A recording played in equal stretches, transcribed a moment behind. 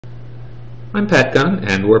I'm Pat Gunn,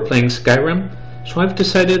 and we're playing Skyrim. So I've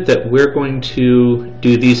decided that we're going to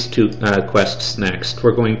do these two quests next.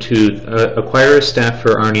 We're going to acquire a staff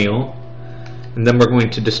for Arniel, and then we're going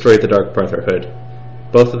to destroy the Dark Brotherhood.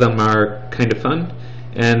 Both of them are kind of fun,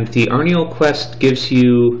 and the Arniel quest gives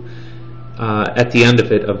you, at the end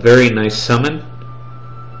of it, a very nice summon.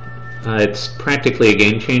 It's practically a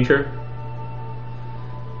game changer.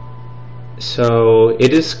 So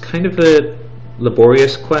it is kind of a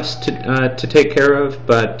laborious quest to take care of,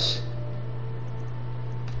 but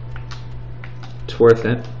it's worth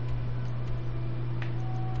it.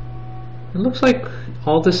 It looks like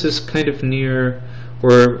all this is kind of near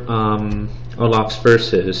where Olaf's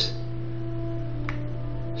verse is,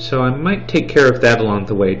 so I might take care of that along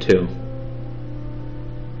the way too.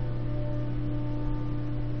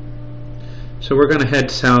 So we're going to head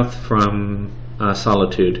south from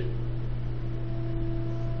Solitude.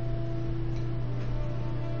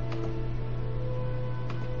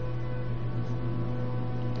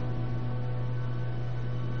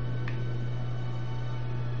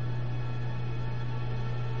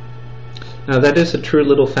 Now that is a true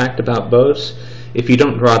little fact about bows. If you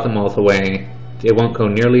don't draw them all the way, they won't go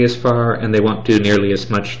nearly as far and they won't do nearly as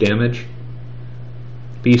much damage.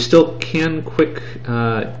 But you still can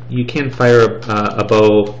you can fire a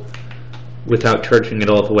bow without charging it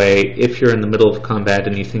all the way if you're in the middle of combat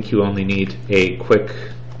and you think you only need a quick...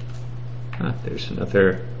 there's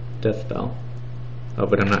another death bell. Oh,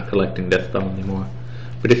 but I'm not collecting death bell anymore.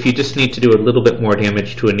 But if you just need to do a little bit more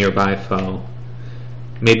damage to a nearby foe,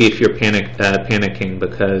 maybe if you're panicking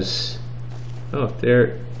because... Oh,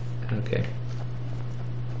 there... Okay.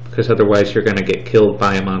 Because otherwise you're going to get killed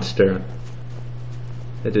by a monster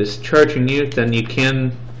that is charging you, then you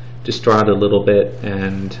can just draw it a little bit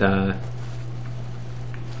and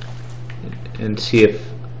see if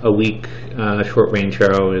a weak short-range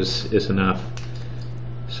arrow is enough.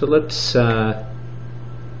 So let's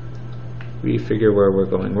refigure where we're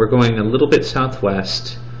going. We're going a little bit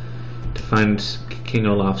southwest to find King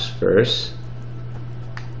Olaf's verse,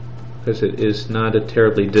 because it is not a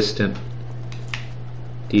terribly distant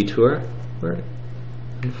detour. Where,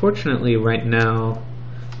 unfortunately, right now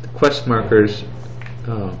the quest markers.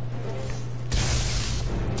 Oh.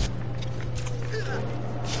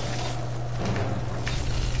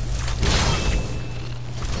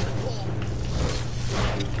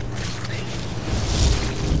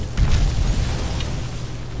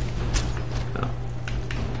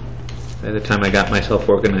 By the time I got myself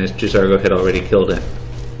organized, J'zargo had already killed it.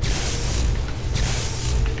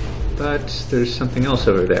 But there's something else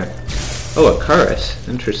over there. Oh, a Karis.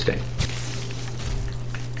 Interesting.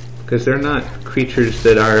 Because they're not creatures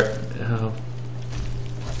that are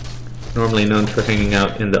normally known for hanging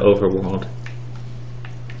out in the overworld.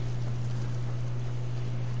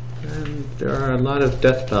 And there are a lot of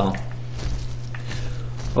death bell.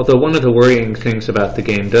 Although one of the worrying things about the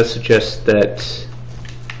game does suggest that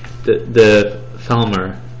the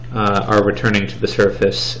Falmer are returning to the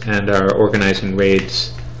surface and are organizing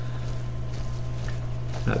raids.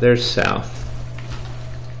 There's south.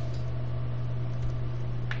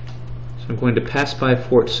 So I'm going to pass by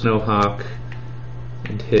Fort Snowhawk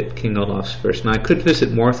and hit King Olaf's first. Now I could visit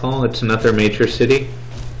Morthal, it's another major city,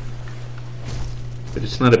 but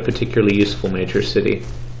it's not a particularly useful major city.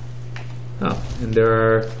 Oh, and there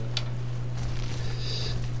are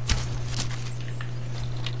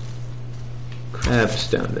crabs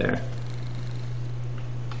down there.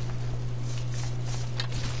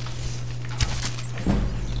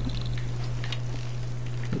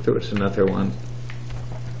 I think there was another one.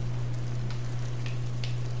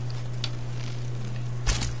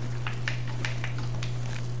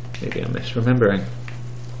 Maybe I'm misremembering.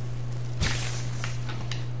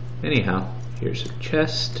 Anyhow, here's a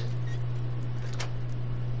chest.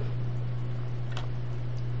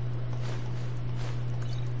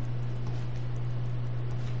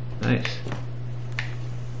 Nice.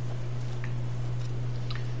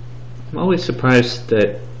 I'm always surprised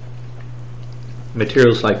that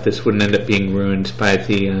materials like this wouldn't end up being ruined by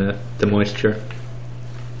the moisture.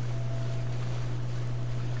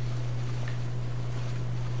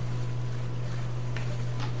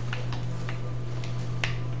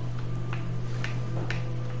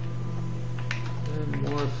 And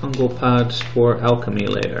more fungal pods for alchemy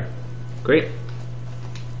later. Great.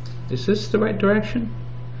 Is this the right direction?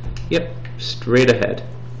 Yep, straight ahead.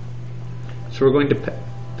 So we're going to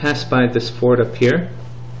pass by this fort up here.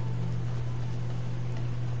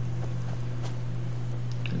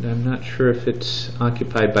 And I'm not sure if it's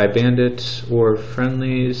occupied by bandits or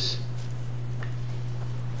friendlies.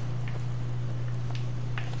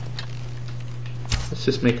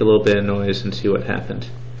 Let's just make a little bit of noise and see what happened.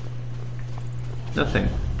 Nothing.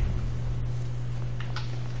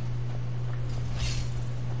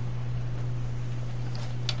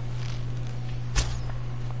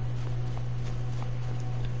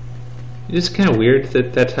 It is kind of weird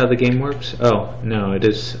that that's how the game works. Oh, no, it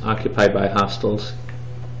is occupied by hostiles.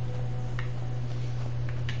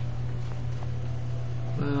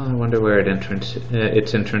 Well, I wonder where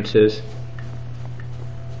its entrance is.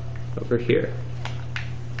 Over here.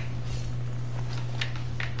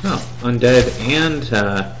 Oh, undead and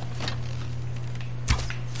ow.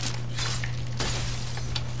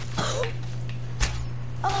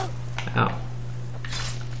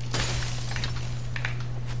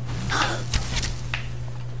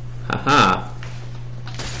 Haha.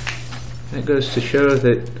 That goes to show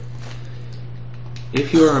that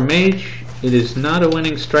if you are a mage, it is not a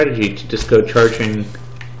winning strategy to just go charging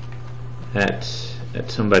at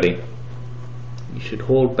somebody. You should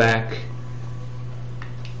hold back.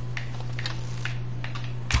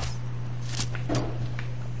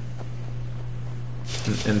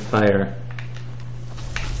 And fire.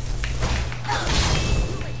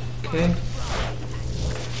 Okay.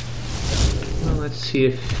 Well, let's see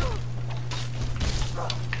if...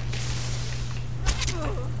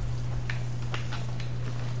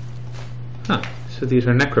 Huh, so these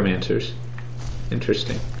are necromancers.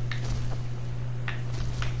 Interesting.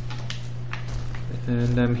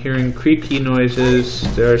 And I'm hearing creaky noises.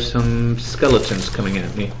 There are some skeletons coming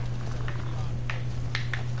at me.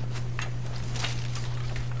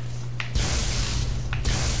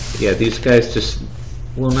 Yeah, these guys just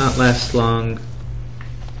will not last long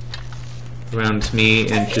around me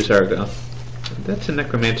and Chizargo. That's a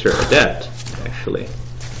necromancer adept, actually.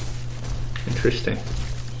 Interesting.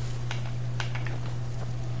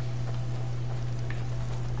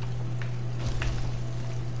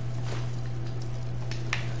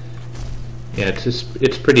 Yeah,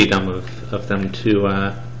 it's pretty dumb of them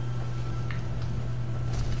to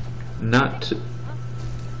not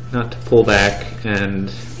to pull back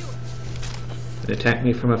and attack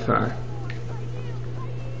me from afar.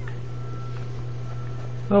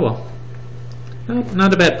 Oh well.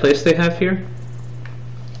 Not a bad place they have here.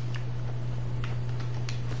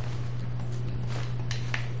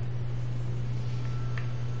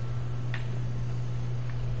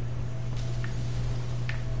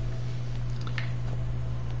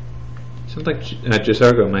 Sounds like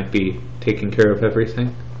Jizargo might be taking care of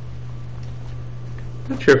everything.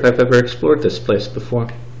 Not sure if I've ever explored this place before.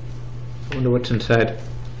 I wonder what's inside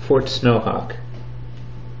Fort Snowhawk.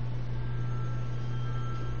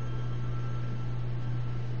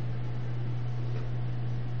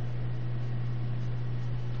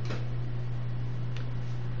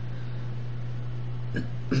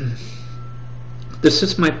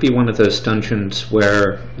 This might be one of those dungeons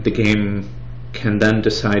where the game can then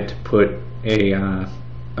decide to put a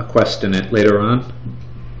quest in it later on.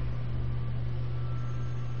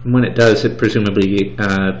 When it does, it presumably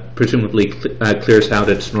clears out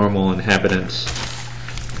its normal inhabitants.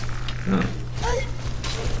 Oh.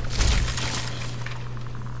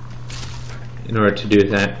 In order to do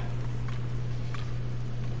that.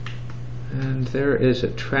 And there is a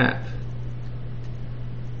trap.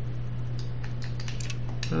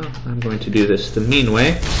 Well, I'm going to do this the mean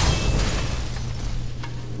way.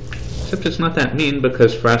 Except it's not that mean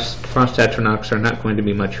because frost atronachs are not going to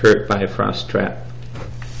be much hurt by a frost trap.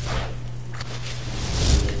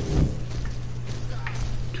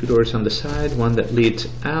 2 doors on the side, one that leads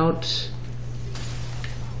out.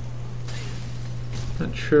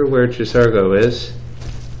 Not sure where Jizargo is.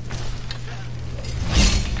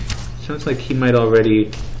 Sounds like he might already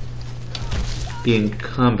be in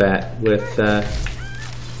combat with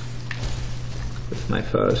my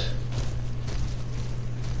foes.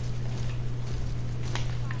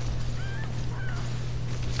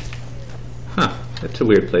 Huh, that's a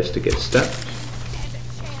weird place to get stuck.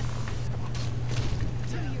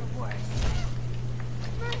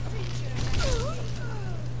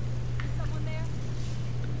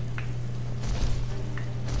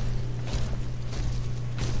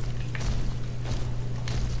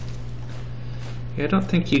 I don't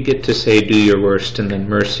think you get to say "do your worst" and then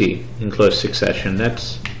 "mercy" in close succession.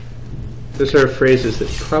 Those are phrases that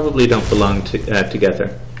probably don't belong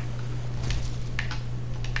together.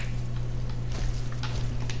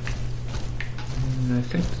 And I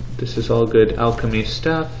think this is all good alchemy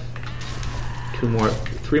stuff.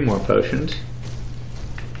 3 more potions.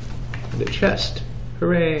 And a chest.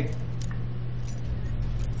 Hooray!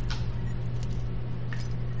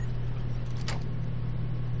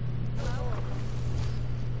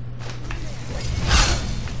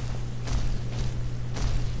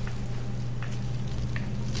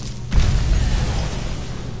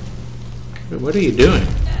 What are you doing?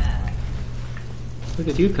 Where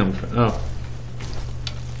did you come from? Oh.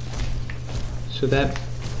 So that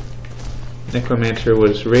necromancer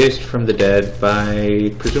was raised from the dead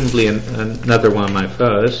by presumably another one of my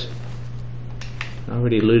foes.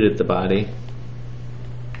 Already looted the body.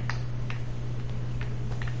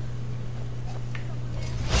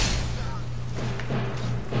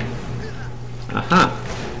 Aha!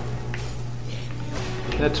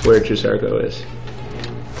 That's where Jizargo is.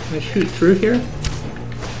 Can I shoot through here?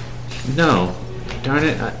 No. Darn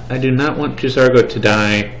it, I do not want Jizargo to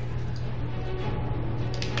die.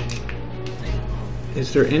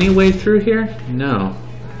 Is there any way through here? No.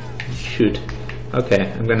 Shoot.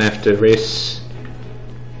 Okay, I'm gonna have to race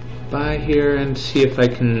by here and see if I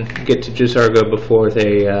can get to Jizargo before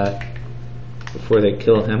they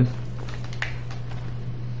kill him.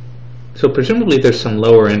 So presumably there's some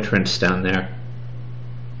lower entrance down there.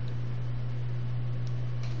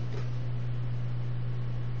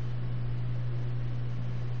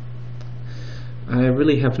 I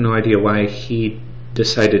really have no idea why he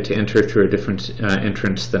decided to enter through a different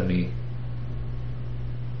entrance than me.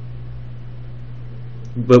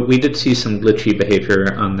 But we did see some glitchy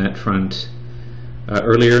behavior on that front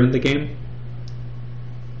earlier in the game,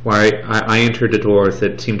 where I entered a door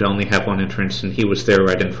that seemed to only have one entrance, and he was there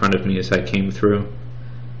right in front of me as I came through.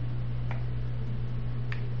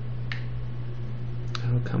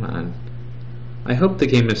 Oh, come on. I hope the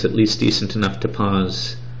game is at least decent enough to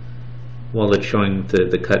pause while it's showing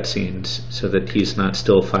the cutscenes, so that he's not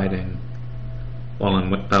still fighting while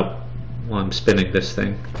I'm spinning this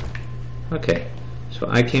thing. Okay, so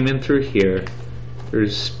I came in through here.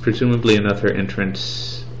 There's presumably another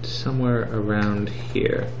entrance somewhere around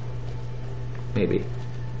here. Maybe.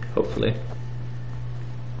 Hopefully.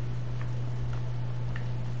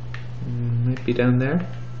 Might be down there.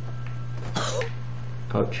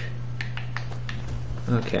 Ouch.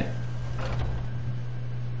 Okay.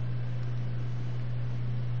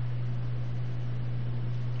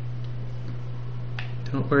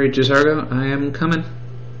 Don't worry, Jizargo, I am coming.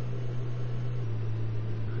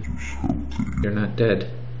 You're not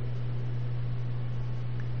dead.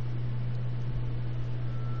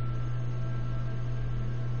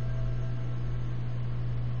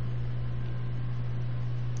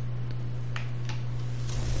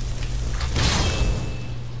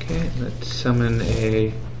 Okay, let's summon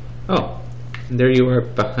a... Oh, there you are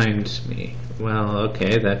behind me. Well,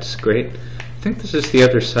 okay, that's great. I think this is the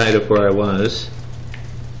other side of where I was.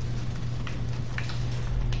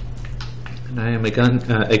 And I am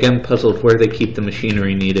again puzzled where they keep the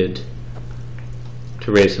machinery needed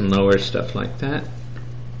to raise and lower stuff like that.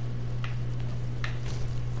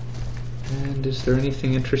 And is there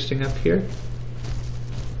anything interesting up here?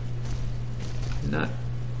 Not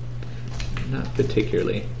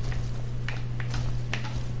particularly.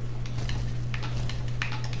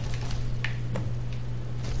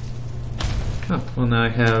 Oh, well now I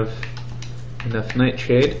have enough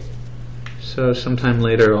nightshade. So sometime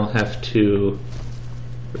later I'll have to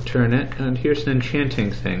return it. And here's an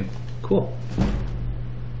enchanting thing. Cool.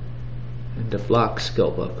 And a block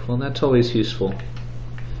skill book. Well, that's always useful.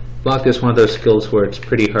 Block is one of those skills where it's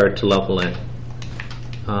pretty hard to level it.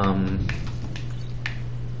 A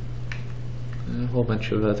whole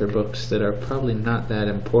bunch of other books that are probably not that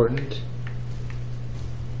important.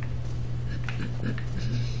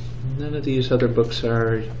 None of these other books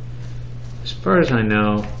are, as far as I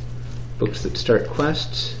know, books that start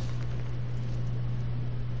quests.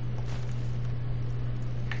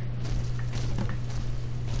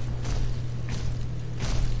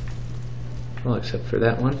 Well, except for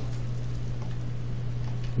that one.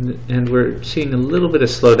 And we're seeing a little bit of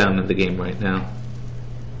slowdown in the game right now.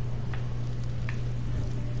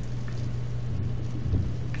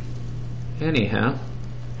 Anyhow,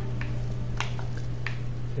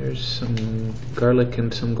 there's some garlic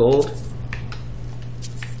and some gold.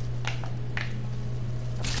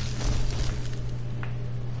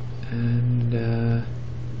 And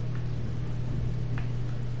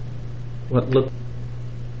what look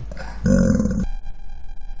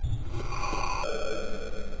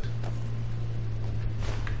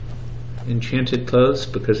enchanted clothes,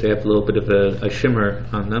 because they have a little bit of a shimmer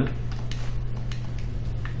on them.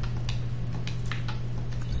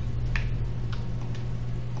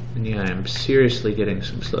 And yeah, I'm seriously getting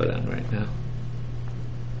some slowdown right now.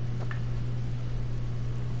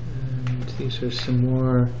 And these are some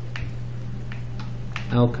more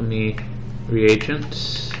alchemy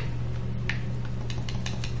reagents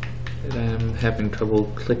that I'm having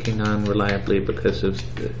trouble clicking on reliably because of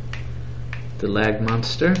the lag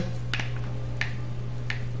monster.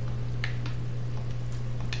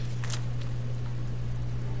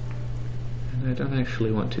 I don't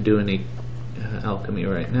actually want to do any alchemy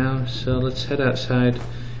right now, so let's head outside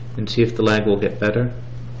and see if the lag will get better.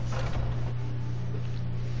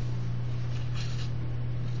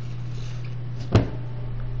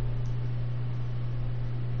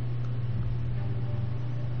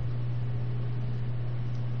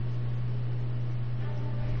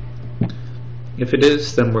 If it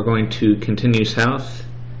is, then we're going to continue south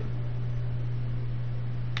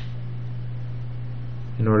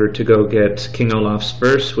in order to go get King Olaf's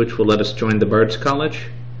verse, which will let us join the Bard's College.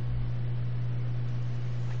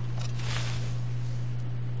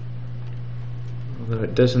 Although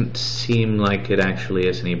it doesn't seem like it actually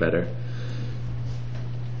is any better.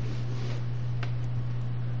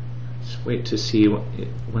 Let's wait to see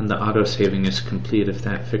when the auto-saving is complete, if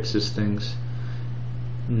that fixes things.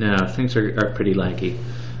 No, things are pretty laggy.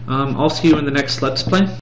 I'll see you in the next Let's Play.